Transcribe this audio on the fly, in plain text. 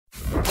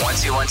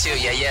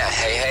1212, yeah.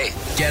 Hey.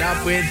 Get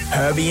up with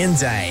Herbie and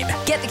Dane.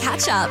 Get the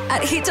catch up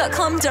at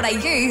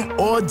hit.com.au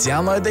Or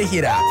download the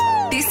Hit app.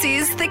 This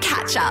is The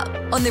Catch Up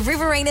on the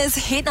Riverina's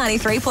Hit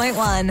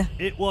 93.1.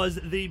 It was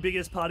the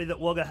biggest party that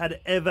Wagga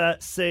had ever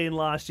seen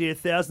last year.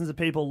 Thousands of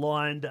people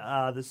lined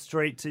the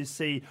street to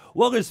see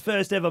Wagga's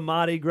first ever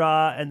Mardi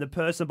Gras, and the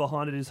person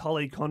behind it is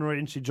Holly Conroy,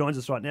 and she joins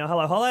us right now.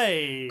 Hello,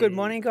 Holly. Good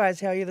morning, guys.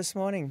 How are you this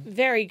morning?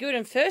 Very good.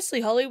 And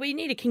firstly, Holly, we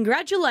need to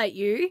congratulate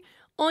you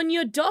on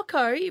your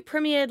doco. It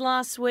premiered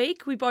last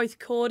week. We both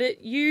caught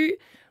it. You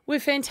were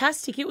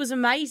fantastic. It was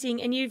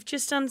amazing. And you've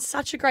just done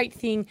such a great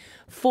thing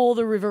for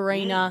the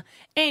Riverina.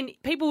 And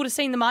people would have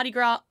seen the Mardi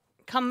Gras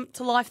come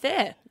to life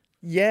there.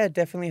 Yeah,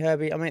 definitely,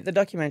 Herbie. I mean, the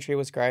documentary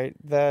was great.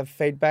 The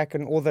feedback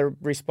and all the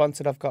response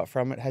that I've got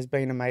from it has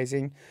been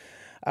amazing.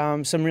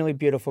 Some really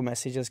beautiful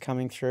messages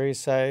coming through.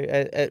 So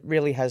it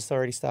really has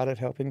already started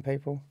helping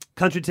people.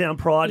 Country Town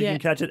Pride, you can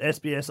catch it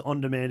SBS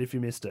On Demand if you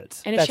missed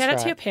it. And a shout out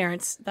to your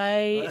parents.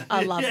 They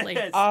are lovely.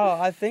 Yes. Oh,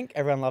 I think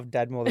everyone loved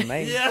Dad more than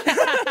me. Yeah.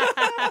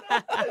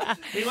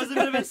 He was a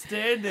bit of a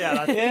standout.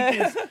 I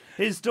think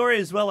his story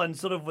as well, and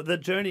sort of the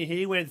journey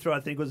he went through, I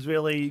think, was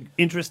really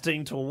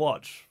interesting to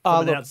watch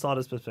from an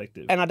outsider's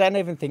perspective. And I don't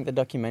even think the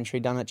documentary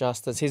done it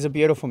justice. He's a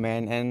beautiful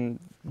man, and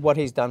what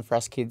he's done for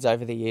us kids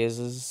over the years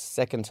is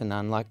second to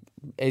none. Like,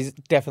 he's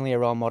definitely a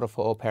role model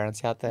for all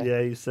parents out there.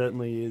 Yeah, he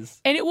certainly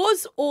is. And it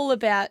was all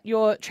about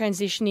your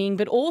transitioning,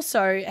 but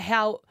also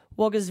how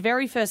Wagga's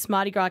very first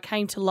Mardi Gras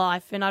came to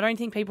life. And I don't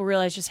think people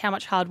realise just how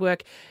much hard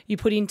work you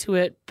put into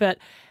it. But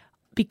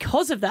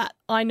because of that,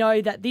 I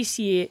know that this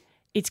year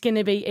it's going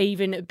to be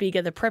even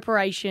bigger. The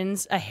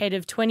preparations ahead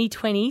of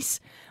 2020's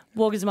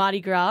Wagga's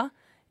Mardi Gras,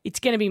 it's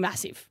going to be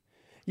massive.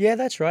 Yeah,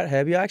 that's right,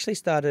 Herbie. I actually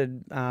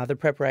started the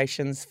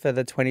preparations for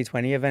the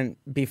 2020 event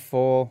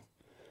before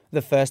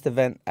the first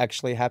event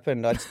actually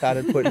happened. I'd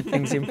started putting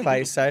things in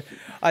place. So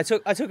I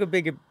took a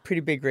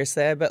pretty big risk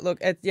there. But look,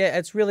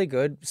 it's really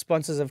good.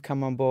 Sponsors have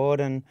come on board,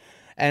 and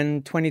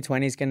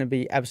 2020 is going to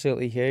be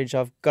absolutely huge.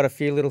 I've got a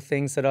few little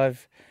things that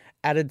I've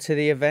added to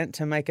the event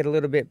to make it a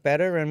little bit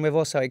better, and we've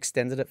also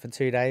extended it for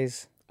 2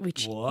 days.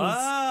 Which is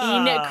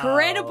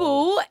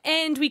incredible.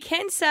 And we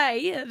can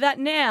say that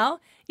now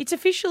it's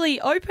officially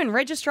open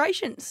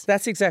registrations.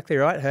 That's exactly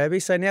right, Herbie.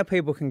 So now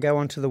people can go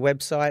onto the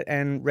website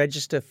and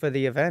register for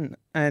the event,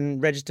 and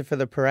register for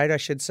the parade, I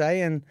should say,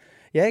 and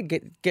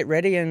get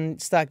ready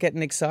and start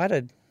getting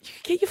excited. You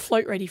could get your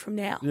float ready from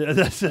now.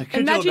 Yeah,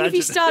 imagine if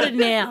you started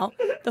now,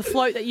 the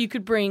float that you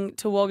could bring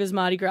to Wagga's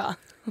Mardi Gras.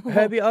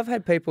 Herbie, I've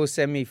had people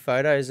send me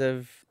photos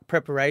of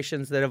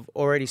preparations that have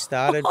already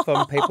started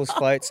from people's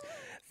floats,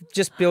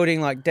 just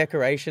building like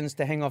decorations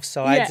to hang off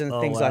sides and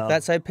things like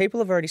that. So people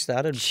have already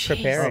started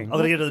preparing. I'm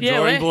going to get to the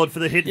drawing board for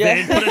the hit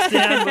van. Put us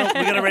down. We're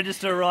going to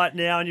register right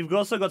now. And you've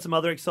also got some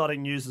other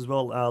exciting news as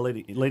well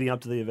leading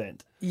up to the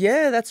event.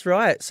 Yeah, that's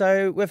right.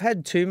 So we've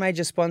had 2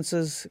 major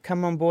sponsors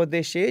come on board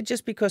this year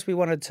just because we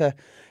wanted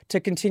to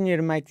continue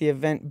to make the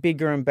event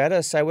bigger and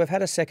better. So we've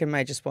had a second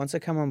major sponsor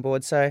come on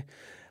board. So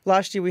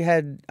last year we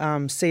had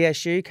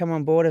CSU come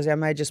on board as our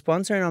major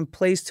sponsor, and I'm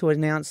pleased to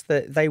announce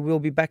that they will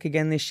be back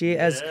again this year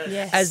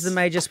as the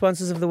major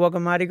sponsors of the Wagga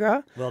Mardi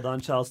Gras. Well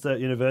done, Charles Sturt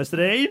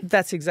University.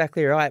 That's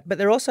exactly right. But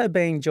they're also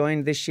being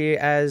joined this year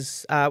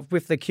as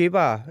with the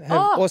Q-Bar,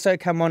 have also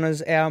come on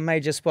as our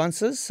major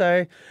sponsors.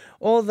 So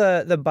all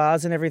the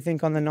bars and everything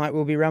on the night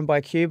will be run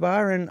by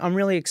Q-Bar, and I'm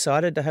really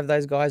excited to have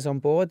those guys on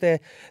board. They're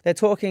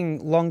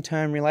talking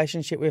long-term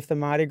relationship with the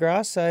Mardi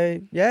Gras. So,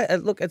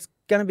 it's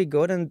going to be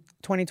good, and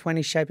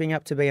 2020 is shaping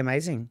up to be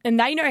amazing. And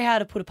they know how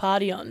to put a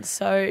party on,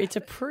 so it's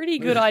a pretty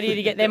good idea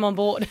to get them on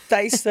board.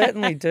 They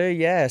certainly do,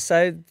 yeah.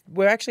 So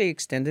we're actually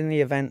extending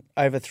the event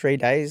over 3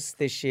 days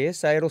this year.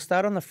 So it'll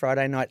start on the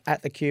Friday night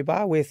at the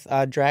Q-Bar with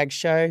a drag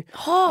show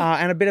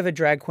and a bit of a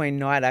drag queen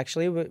night,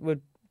 actually. We're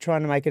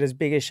trying to make it as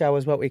big a show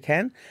as what we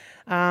can.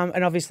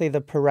 And obviously the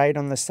parade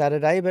on the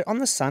Saturday. But on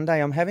the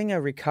Sunday, I'm having a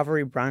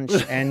recovery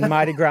brunch and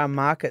Mardi Gras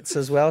markets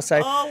as well. So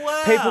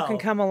people can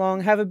come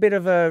along, have a bit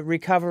of a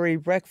recovery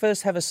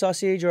breakfast, have a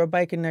sausage or a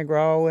bacon egg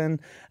roll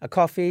and a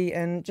coffee,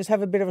 and just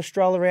have a bit of a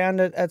stroll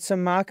around at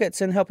some markets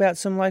and help out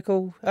some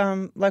local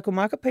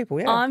market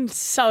people. Yeah, I'm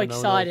so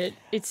excited.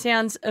 It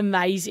sounds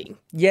amazing.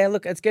 Yeah,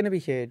 look, it's going to be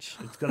huge.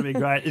 It's going to be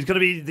great. It's going to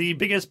be the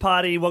biggest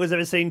party Wagga's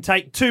ever seen,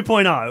 take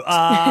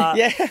 2.0.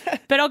 Yeah.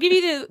 But I'll give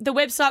you the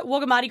website,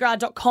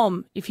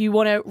 waggamardigras.com, if you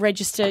want to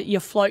register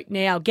your float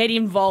now. Get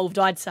involved,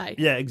 I'd say.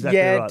 Yeah, exactly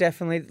right. Yeah,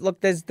 definitely.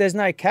 Look, there's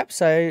no cap,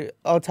 so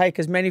I'll take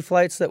as many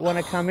floats that want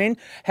to come in.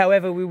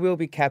 However, we will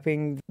be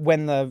capping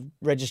when the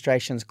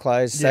registration's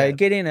closed. So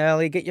get in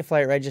early, get your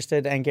float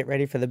registered, and get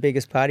ready for the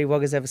biggest party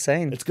Wagga's ever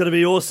seen. It's going to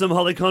be awesome.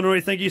 Holly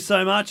Conroy, thank you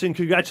so much, and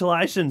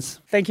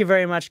congratulations. Thank you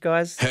very much,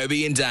 guys.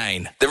 Herbie and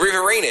Dane. The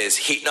Riverina's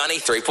Hit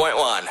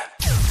 93.1.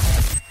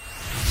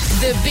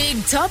 The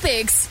big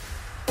topics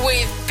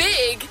with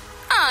big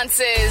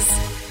answers.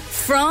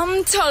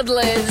 From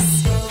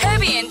toddlers.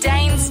 Herbie and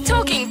Dane's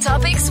Talking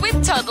Topics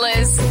with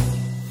Toddlers.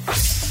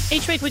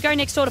 Each week we go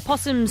next door to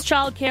Possum's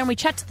childcare and we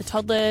chat to the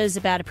toddlers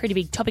about a pretty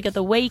big topic of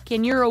the week.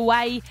 And you're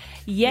away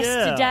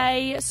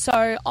yesterday,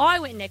 so I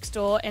went next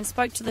door and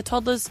spoke to the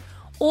toddlers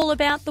all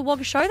about the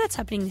Wagga show that's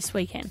happening this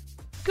weekend.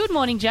 Good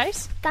morning,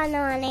 Jace. Good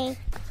morning.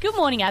 Good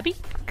morning, Abby.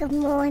 Good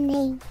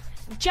morning.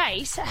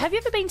 Jace, have you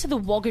ever been to the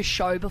Wagga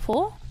show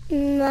before?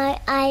 No,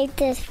 I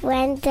just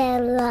went there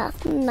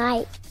last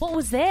night. What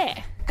was there?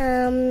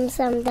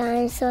 Some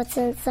dinosaurs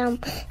and some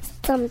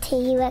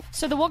T-Rex.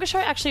 So the Wagga show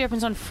actually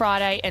opens on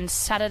Friday and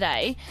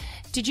Saturday.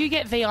 Did you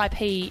get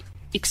VIP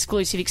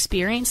exclusive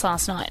experience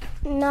last night?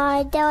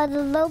 No, there was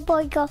a little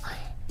boy got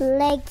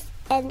legs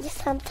and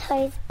some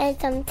toes and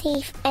some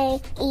teeth and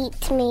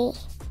eat me.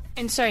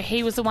 And so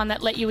he was the one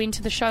that let you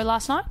into the show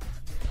last night?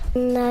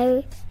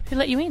 No. Who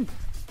let you in?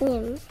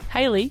 Him.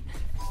 Haley?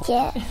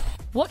 Yeah.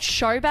 What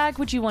show bag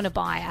would you want to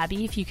buy,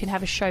 Abby, if you could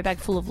have a show bag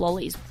full of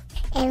lollies?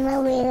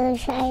 Emma Wiggle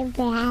show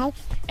bag.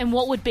 And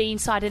what would be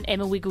inside an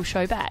Emma Wiggle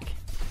show bag?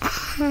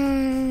 I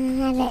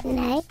don't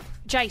know.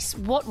 Jace,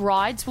 what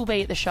rides will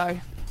be at the show?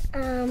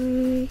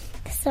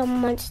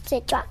 Some monster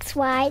trucks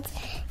rides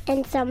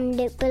and some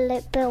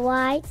looper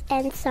rides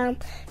and some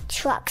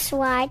trucks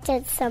rides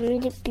and some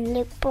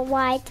looper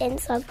rides and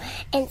some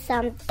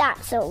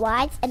dinosaur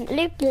rides and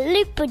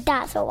looper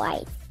dinosaur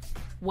rides.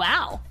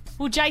 Wow.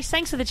 Well, Jace,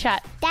 thanks for the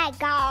chat. There you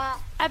go.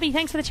 Abby,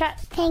 thanks for the chat.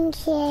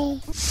 Thank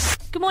you.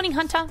 Good morning,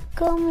 Hunter.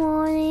 Good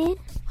morning.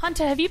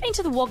 Hunter, have you been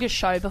to the Wagga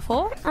show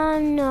before?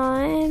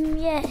 No,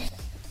 yes.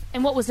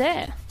 And what was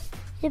there?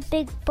 The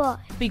big boss.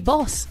 Big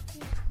Boss.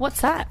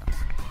 What's that?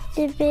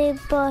 The big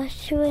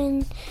boss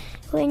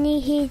when he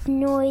hears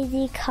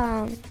noisy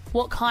come.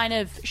 What kind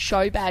of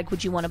show bag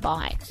would you want to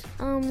buy?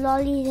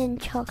 Lollies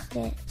and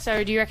chocolate.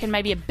 So do you reckon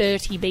maybe a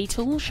Bertie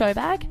Beetle show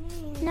bag?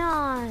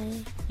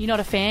 No. You're not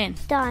a fan?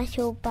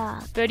 Dinosaur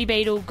bar. Bertie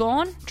Beetle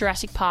gone,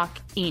 Jurassic Park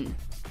in.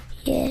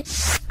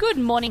 Yes. Good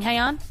morning,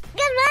 Hayan.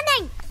 Good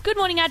morning. Good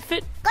morning,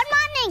 Adfit. Good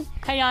morning.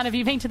 Hayan, have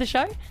you been to the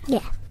show?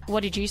 Yeah.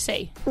 What did you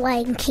see?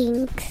 Lion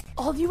King.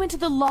 Oh, you went to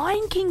the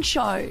Lion King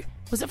show.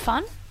 Was it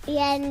fun?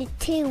 Yeah, and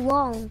it's too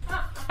long.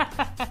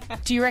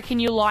 Do you reckon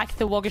you like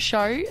the Wagga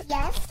show?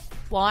 Yes.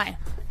 Why?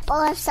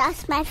 Because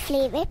that's my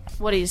favourite.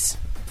 What is?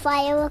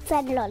 Fireworks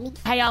and lollies.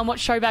 Hayan, what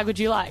show bag would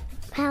you like?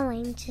 Power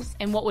Rangers.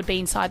 And what would be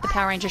inside the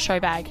Power Ranger show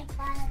bag?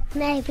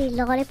 Maybe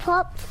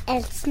lollipops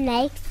and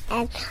snakes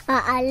and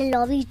a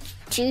lolly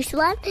juice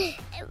one,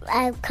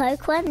 a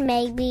Coke one,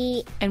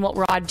 maybe. And what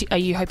ride are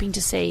you hoping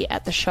to see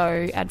at the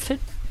show, Adford?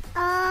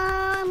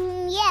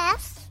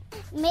 Yes.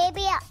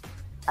 Maybe,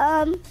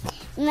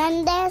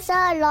 when there's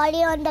a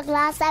lolly on the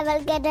glass, I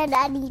will get it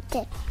and eat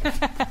it.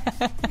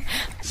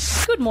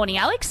 Good morning,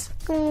 Alex.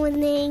 Good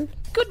morning.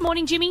 Good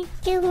morning, Jimmy.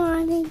 Good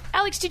morning.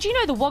 Alex, did you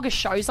know the Wagga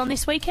show's on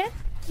this weekend?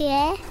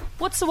 Yeah.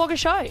 What's the Wagga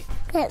show?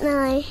 Don't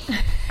know.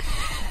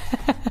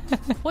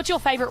 What's your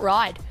favourite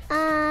ride?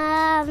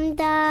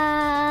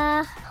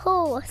 The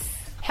horse.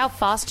 How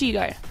fast do you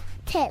go?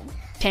 10.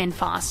 10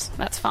 fast.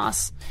 That's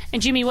fast.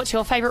 And Jimmy, what's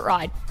your favourite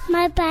ride?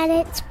 My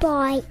balance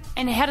bike.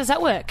 And how does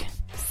that work?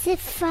 So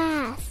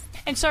fast.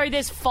 And so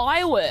there's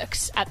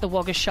fireworks at the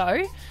Wagga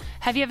show.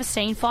 Have you ever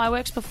seen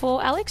fireworks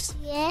before, Alex?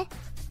 Yeah.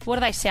 What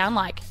do they sound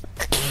like?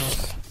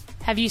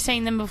 Have you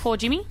seen them before,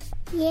 Jimmy?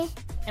 Yeah.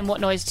 And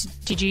what noise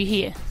did you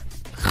hear?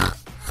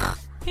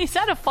 Is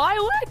that a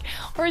firework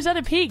or is that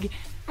a pig?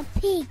 A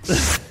pig.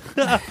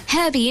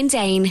 Herbie and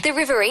Dane, the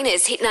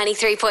Riverina's Hit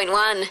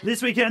 93.1.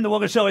 This weekend, the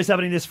Wagga Show is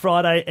happening this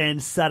Friday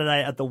and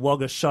Saturday at the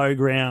Wagga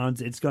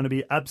Showgrounds. It's going to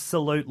be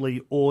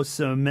absolutely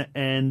awesome.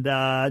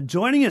 And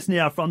joining us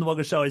now from the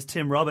Wagga Show is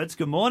Tim Roberts.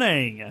 Good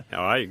morning. How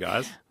are you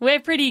guys?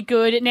 We're pretty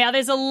good. Now,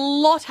 there's a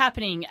lot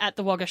happening at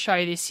the Wagga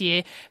Show this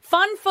year.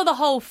 Fun for the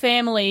whole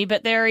family,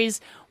 but there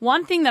is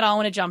one thing that I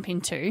want to jump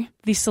into.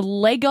 This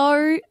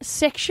Lego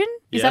section.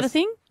 Is that a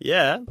thing?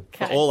 Yeah,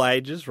 for Okay. all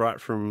ages,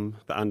 right from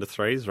the under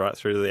threes right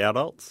through to the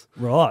adults.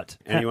 Right.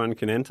 Anyone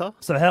can enter.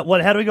 So how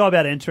do we go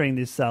about entering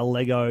this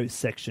Lego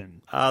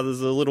section?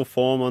 There's a little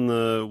form on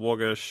the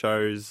Wagga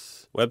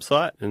Show's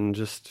website and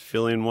just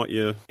fill in what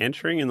you're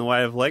entering in the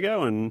way of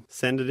Lego and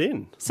send it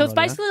in. So it's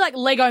basically like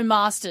Lego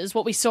Masters,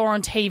 what we saw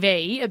on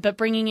TV, but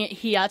bringing it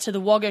here to the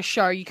Wagga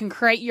Show. You can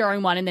create your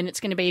own one and then it's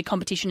going to be a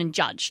competition and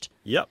judged.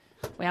 Yep.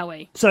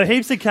 Wowee. So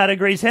heaps of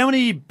categories. How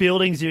many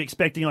buildings are you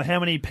expecting or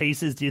how many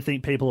pieces do you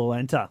think people will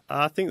enter?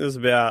 I think there's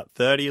about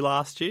 30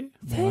 last year.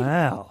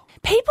 Wow.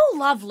 People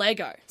love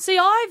Lego. See,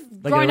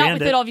 I've grown up around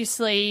with it. it,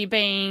 obviously,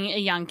 being a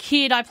young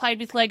kid. I played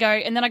with Lego,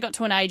 and then I got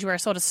to an age where I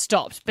sort of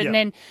stopped. But Yep.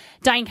 then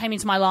Dane came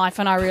into my life,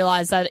 and I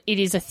realised that it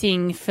is a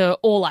thing for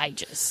all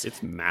ages.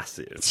 It's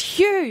massive. It's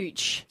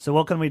huge. So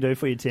what can we do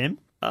for you, Tim?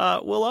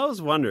 Well, I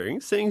was wondering,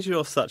 seeing as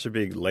you're such a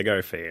big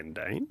Lego fan,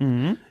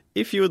 Dane,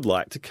 if you would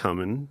like to come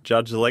and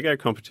judge the Lego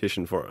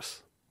competition for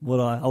us.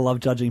 I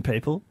love judging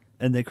people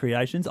and their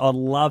creations. I'd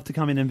love to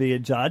come in and be a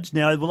judge.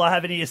 Now, will I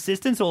have any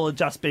assistance or will it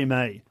just be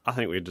me? I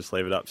think we'd just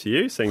leave it up to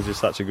you, seeing as you're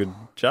such a good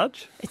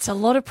judge. It's a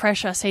lot of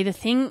pressure. See, the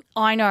thing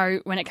I know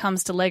when it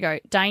comes to Lego,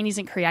 Dane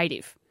isn't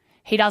creative.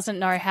 He doesn't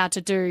know how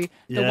to do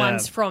the Yeah.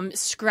 ones from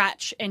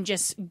scratch and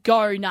just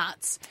go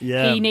nuts.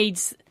 Yeah. He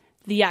needs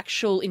the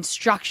actual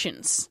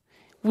instructions,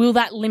 will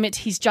that limit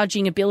his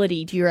judging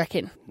ability, do you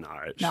reckon? No,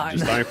 it should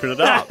just open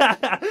it up.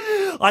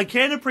 I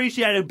can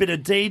appreciate a bit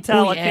of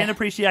detail. Oh, I yeah. can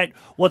appreciate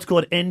what's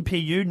called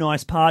NPU,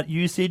 nice part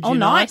usage. Oh, you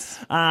know.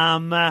 nice.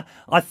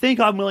 I think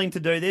I'm willing to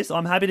do this.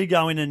 I'm happy to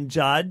go in and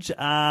judge.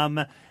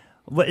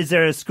 Is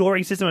there a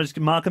scoring system? I just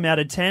mark them out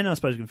of 10. I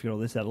suppose we can figure all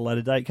this out at a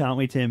later date, can't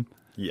we, Tim?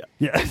 Yeah.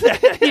 Yeah.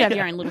 You have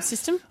your own little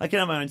system. I can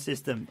have my own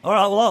system. All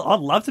right. Well,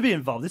 I'd love to be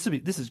involved.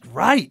 This is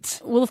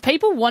great. Well, if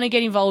people want to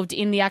get involved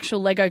in the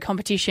actual Lego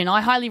competition, I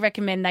highly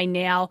recommend they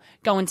now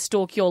go and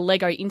stalk your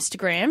Lego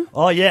Instagram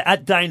Oh yeah,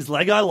 at Dane's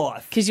Lego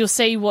Life. because you'll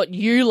see what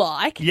you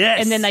like.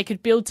 Yes. And then they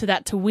could build to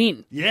that to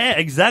win. Yeah,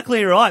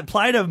 exactly right.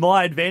 Play to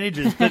my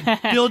advantages, but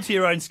build to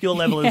your own skill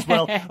level as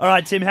well. All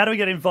right, Tim, how do we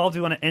get involved?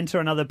 We want to enter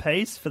another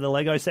piece for the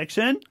Lego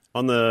section.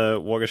 On the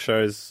Wagga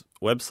Show's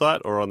website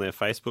or on their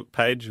Facebook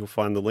page, you'll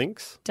find the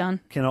links. Done.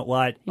 Cannot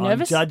wait. You I'm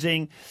nervous?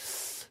 judging.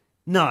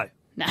 No.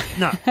 No.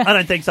 No, I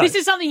don't think so. This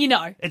is something you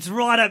know. It's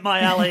right up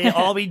my alley.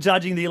 I'll be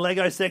judging the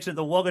Lego section at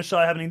the Wagga Show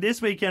happening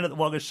this weekend at the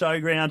Wagga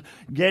Showground.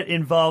 Get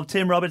involved.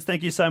 Tim Roberts,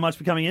 thank you so much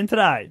for coming in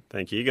today.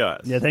 Thank you,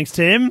 guys. Yeah, thanks,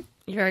 Tim.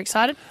 You very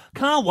excited?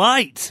 Can't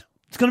wait.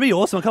 It's going to be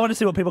awesome. I can't wait to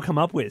see what people come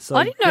up with. So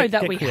I didn't know get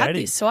that we had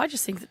creative. this, so I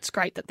just think it's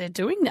great that they're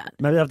doing that.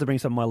 Maybe I have to bring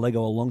some of my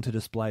Lego along to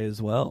display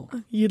as well.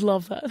 You'd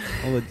love that.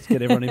 I'll just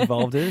get everyone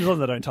involved in it. As long as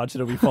they don't touch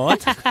it, it'll be fine.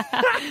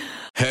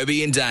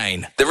 Herbie and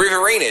Dane. The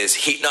Riverina's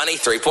Hit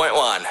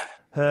 93.1.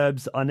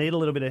 Herbs, I need a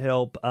little bit of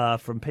help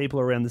from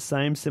people around the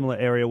same similar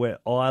area where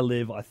I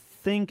live. I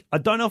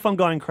don't know if I'm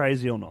going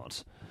crazy or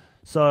not.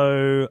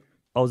 So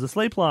I was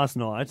asleep last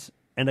night,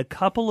 and a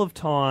couple of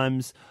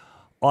times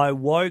I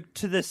woke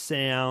to the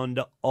sound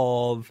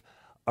of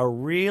a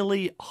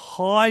really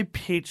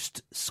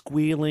high-pitched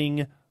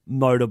squealing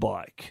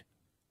motorbike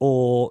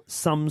or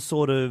some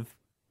sort of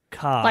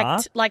car.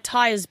 Like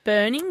tyres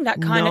burning,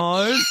 that kind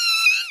of... No.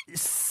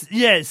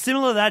 Yeah,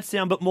 similar to that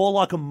sound, but more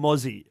like a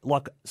mozzie.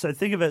 So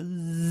think of it.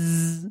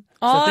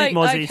 So think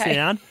mozzie okay.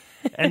 sound,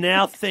 and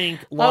now think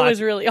like I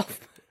was really off.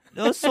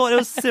 it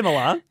was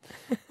similar,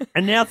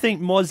 and now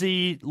think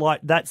mozzie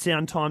like that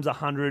sound times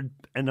 100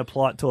 and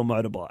apply it to a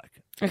motorbike.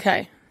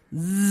 Okay.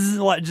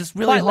 Like just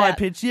really Quite high loud.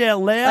 pitch, yeah,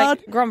 loud.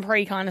 Like Grand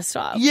Prix kind of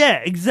style. Yeah,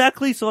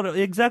 exactly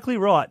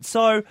right.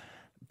 So,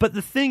 but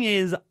the thing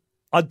is,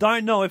 I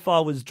don't know if I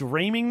was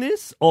dreaming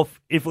this or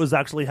if it was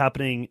actually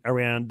happening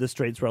around the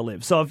streets where I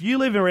live. So if you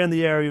live around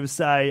the area of,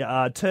 say,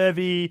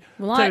 Turvey,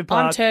 Well, Turvey I'm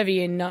Park,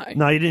 Turvey and no.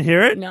 no, you didn't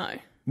hear it? No.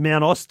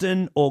 Mount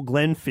Austin or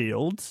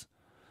Glenfields,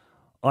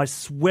 I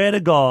swear to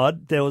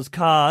God, there was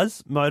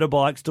cars,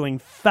 motorbikes doing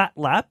fat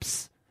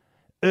laps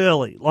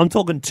early. I'm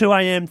talking 2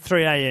 a.m.,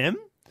 3 a.m.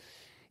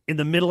 in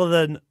the middle of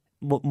the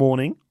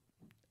morning.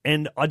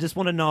 And I just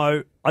want to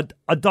know, I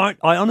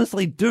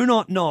honestly do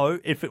not know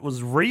if it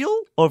was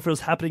real or if it was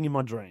happening in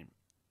my dream.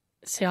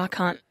 See, I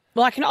can't.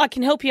 Well, I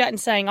can help you out in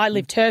saying I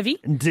live Turvey.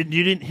 And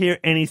you didn't hear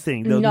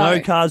anything? There were No.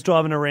 no cars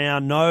driving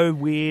around, no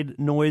weird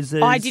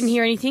noises? I didn't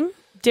hear anything.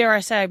 Dare I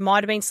say I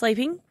might have been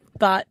sleeping,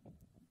 but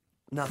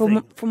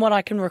Nothing. from what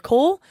I can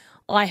recall,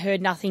 I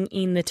heard nothing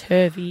in the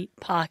Turvey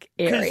Park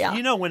area. Because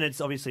you know when it's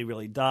obviously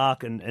really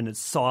dark and it's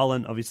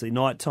silent, obviously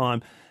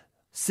nighttime,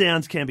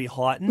 sounds can be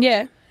heightened.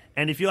 Yeah.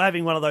 And if you're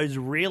having one of those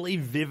really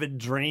vivid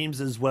dreams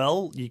as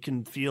well, you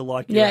can feel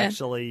like you're Yeah.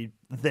 actually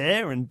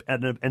there and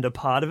a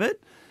part of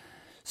it.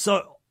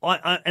 So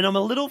I'm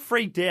a little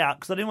freaked out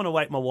because I didn't want to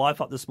wake my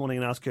wife up this morning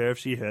and ask her if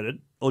she heard it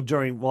or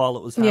while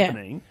it was Yeah.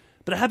 happening.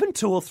 But it happened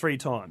 2 or 3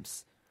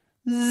 times.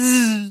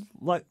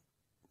 Like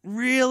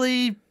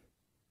really,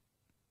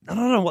 I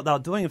don't know what they were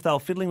doing, if they were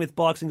fiddling with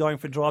bikes and going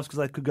for drives because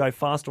they could go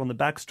faster on the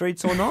back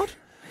streets or not.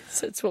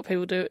 So it's what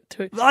people do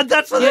too.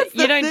 That's what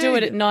You don't do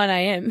it at 9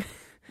 a.m.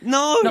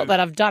 No. Not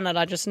that I've done it,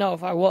 I just know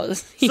if I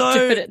was. You So-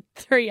 do it at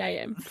 3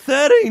 a.m.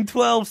 13,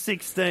 12,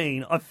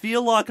 16. I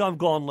feel like I've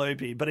gone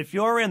loopy. But if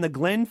you're around the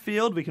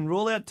Glenfield, we can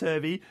rule out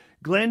Turvey.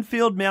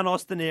 Glenfield, Mount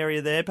Austin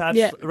area there, perhaps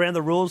Yeah. around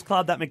the Rules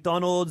Club, that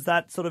McDonald's,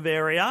 that sort of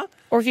area.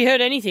 Or if you heard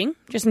anything,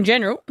 just in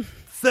general.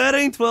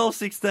 13, 12,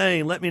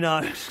 16. Let me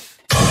know.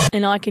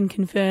 And I can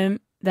confirm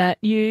that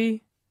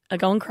you are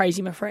going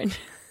crazy, my friend.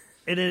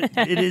 It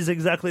is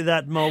exactly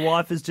that. My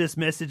wife has just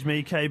messaged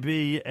me,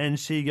 KB, and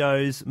she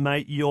goes,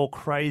 mate, you're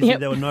crazy. Yep.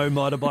 There were no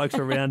motorbikes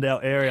around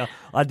our area.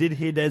 I did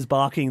hear Des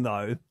barking,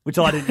 though, which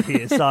I didn't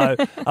hear. So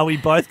are we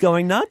both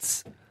going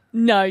nuts?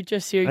 No,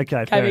 just you.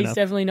 Okay, fair KB's enough.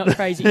 definitely not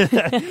crazy.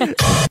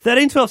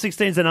 13, 12,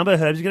 16 is the number,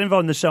 Herbs. You get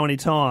involved in the show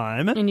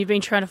anytime. And you've been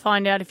trying to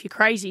find out if you're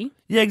crazy.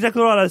 Yeah,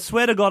 exactly right. I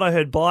swear to God I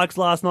heard bikes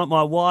last night.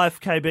 My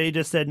wife, KB,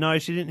 just said no,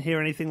 she didn't hear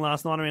anything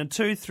last night around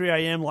 2, 3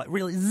 a.m., like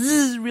really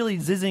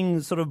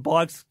zizzing sort of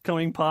bikes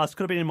coming past.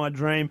 Could have been in my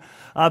dream.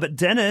 But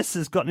Dennis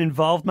has gotten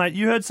involved, mate.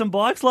 You heard some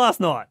bikes last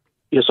night.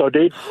 Yes, I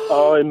did.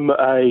 I'm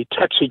a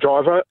taxi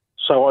driver,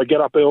 so I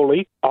get up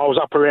early. I was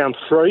up around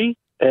 3,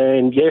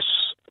 and yes,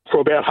 for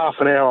about half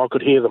an hour I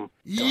could hear them.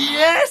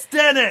 Yes,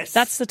 Dennis!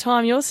 That's the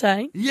time you're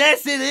saying.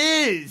 Yes, it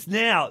is.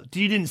 Now,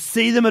 you didn't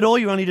see them at all?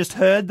 You only just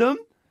heard them?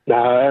 No,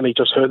 I only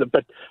just heard them,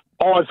 but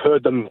I've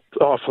heard them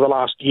for the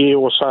last year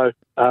or so.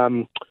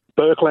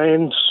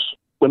 Berklands,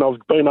 when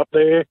I've been up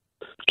there.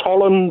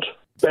 Tolland,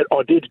 but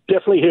I did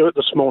definitely hear it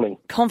this morning.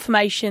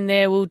 Confirmation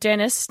there. Well,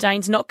 Dennis,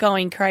 Dane's not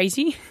going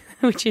crazy,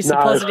 which is No.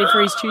 a positive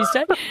for his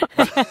Tuesday.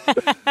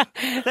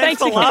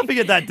 Thanks for laughing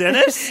at that,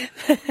 Dennis.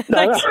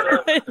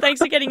 Thanks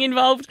for getting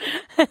involved.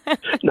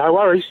 No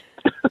worries.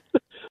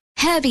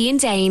 Herbie and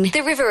Dane,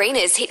 the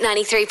Riverina's Hit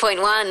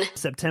 93.1.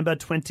 September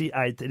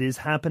 28th, it is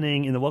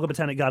happening in the Wagga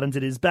Botanic Gardens.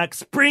 It is back.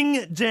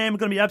 Spring Jam,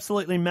 going to be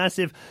absolutely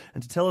massive.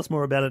 And to tell us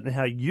more about it and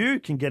how you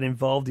can get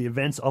involved, the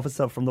events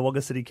officer from the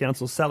Wagga City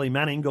Council, Sally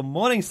Manning. Good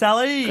morning,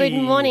 Sally. Good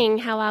morning.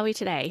 How are we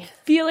today?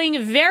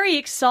 Feeling very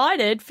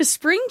excited for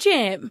Spring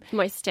Jam.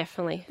 Most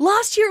definitely.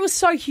 Last year it was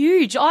so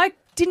huge. I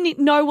didn't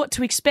know what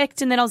to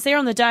expect, and then I was there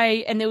on the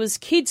day and there was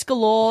kids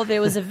galore,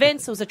 there was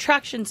events, there was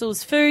attractions, there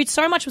was food,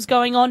 so much was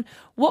going on.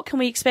 What can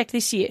we expect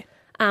this year?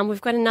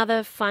 We've got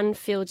another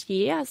fun-filled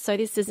year. So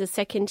this is the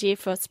second year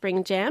for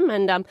Spring Jam.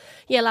 And,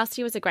 last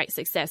year was a great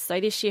success. So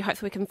this year,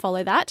 hopefully we can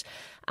follow that.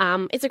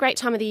 It's a great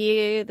time of the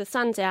year. The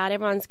sun's out.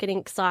 Everyone's getting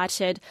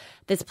excited.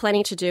 There's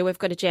plenty to do. We've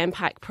got a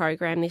jam-packed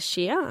program this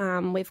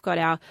year. We've got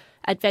our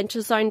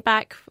adventure zone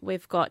back.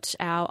 We've got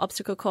our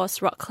obstacle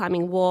course, rock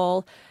climbing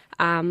wall.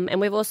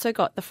 And we've also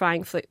got the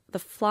flying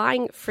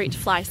fruit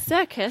fly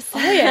circus.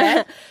 Oh,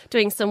 yeah.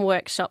 Doing some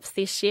workshops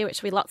this year,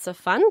 which will be lots of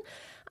fun.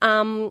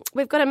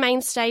 We've got a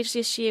main stage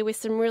this year with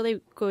some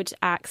really good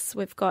acts.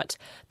 We've got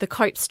the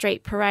Cope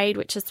Street Parade,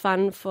 which is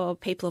fun for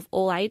people of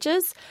all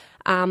ages,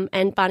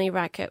 and Bunny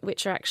Racket,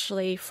 which are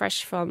actually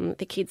fresh from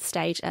the kids'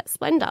 stage at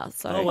Splendor.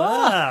 So, Oh,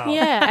 wow.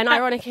 Yeah, and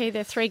ironically,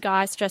 they're three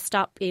guys dressed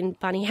up in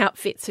bunny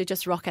outfits who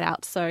just rock it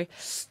out. So,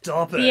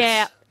 Stop it.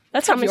 yeah.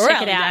 That's Come up and your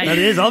check it alley, out. Dane. That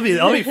is. I'll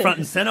be front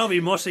and centre. I'll be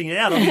moshing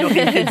out. I'll be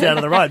knocking kids out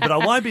of the road. But I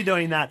won't be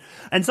doing that.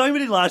 And something we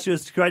did last year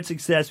was a great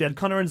success. We had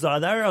Connor and Zai.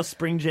 They were our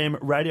Spring Jam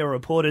radio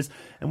reporters.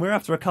 And we're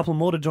after a couple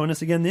more to join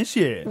us again this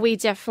year. We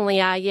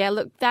definitely are, yeah.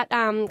 Look, that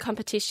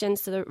competition,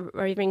 so the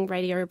Roving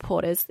Radio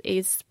Reporters,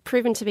 is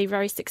proven to be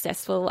very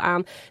successful.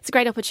 It's a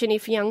great opportunity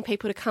for young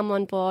people to come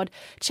on board,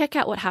 check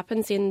out what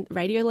happens in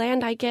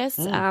Radioland, I guess.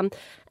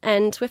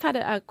 And we've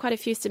had quite a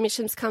few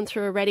submissions come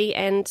through already,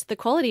 and the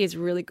quality is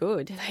really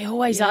good. They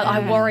always are.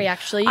 I worry,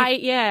 actually.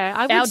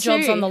 I would Our too.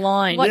 job's on the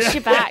line. Watch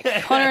your back.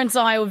 Connor and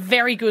Zai were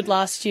very good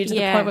last year to the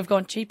Yeah. point we've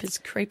gone cheapers,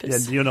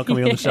 creepers. Yeah, you're not going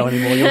to be on the show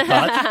anymore. You're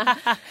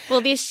cut. Well,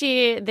 this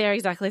year they're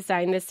exactly the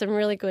same. There's some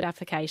really good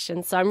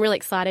applications, so I'm really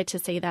excited to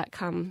see that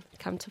come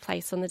to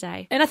place on the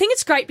day. And I think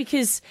it's great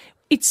because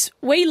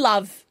we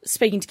love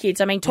speaking to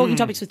kids. I mean, talking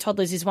topics with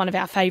toddlers is one of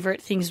our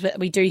favourite things that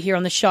we do here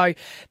on the show.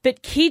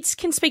 But kids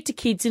can speak to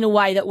kids in a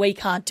way that we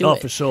can't do it. Oh,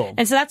 for sure.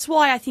 And so that's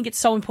why I think it's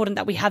so important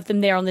that we have them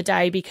there on the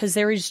day, because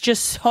there is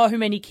just so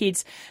many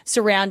kids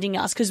surrounding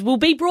us, because we'll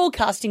be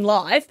broadcasting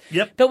live,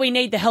 Yep. but we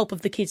need the help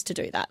of the kids to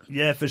do that.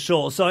 Yeah, for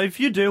sure. So if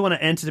you do want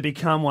to enter to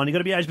become one, you've got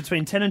to be aged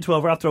between 10 and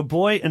 12. We're after a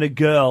boy and a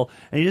girl.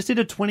 And you just did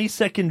a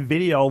 20-second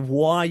video of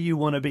why you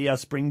want to be our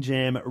Spring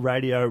Jam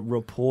radio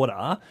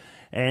reporter.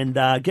 And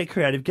get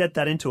creative, get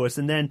that into us.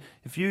 And then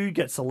if you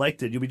get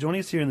selected, you'll be joining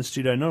us here in the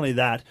studio. Not only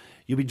that,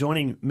 you'll be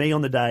joining me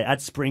on the day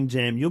at Spring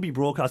Jam. You'll be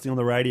broadcasting on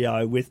the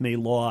radio with me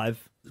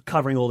live,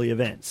 covering all the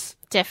events.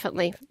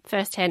 Definitely.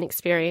 First-hand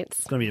experience.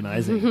 It's going to be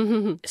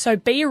amazing. So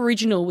be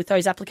original with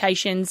those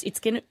applications.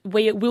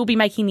 We will be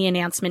making the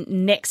announcement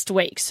next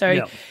week. So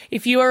Yep.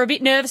 if you are a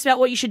bit nervous about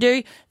what you should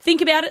do,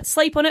 think about it,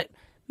 sleep on it.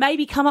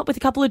 Maybe come up with a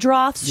couple of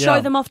drafts, Yeah.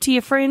 show them off to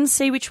your friends,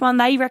 see which one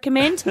they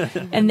recommend,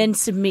 and then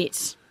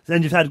submit.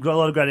 And you've had a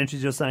lot of great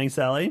entries, you're saying,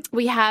 Sally?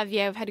 We have,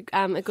 yeah. We've had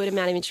a good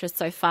amount of interest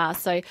so far.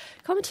 So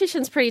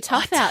competition's pretty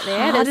tough out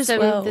there. hard There's as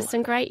well. There's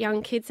some great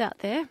young kids out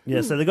there.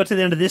 Yeah, so they got to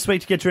the end of this week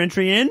to get your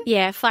entry in.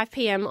 Yeah, 5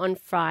 p.m. on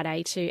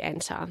Friday to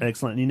enter.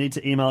 Excellent. You need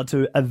to email it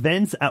to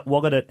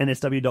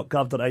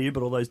events@wagga.nsw.gov.au,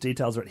 but all those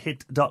details are at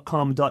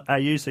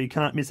hit.com.au, so you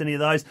can't miss any of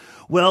those.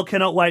 Well,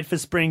 cannot wait for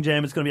Spring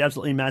Jam. It's going to be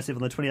absolutely massive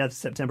on the 28th of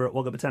September at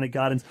Wagga Botanic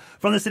Gardens.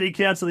 From the City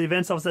Council, the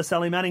events officer,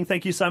 Sally Manning,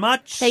 thank you so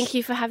much. Thank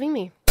you for having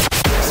me.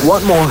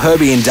 Want more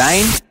Herbie and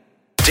Dane?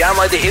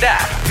 Download the Hit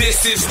app.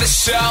 This is the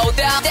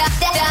showdown.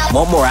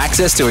 Want more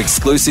access to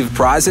exclusive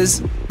prizes?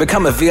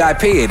 Become a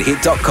VIP at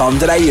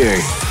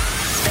hit.com.au.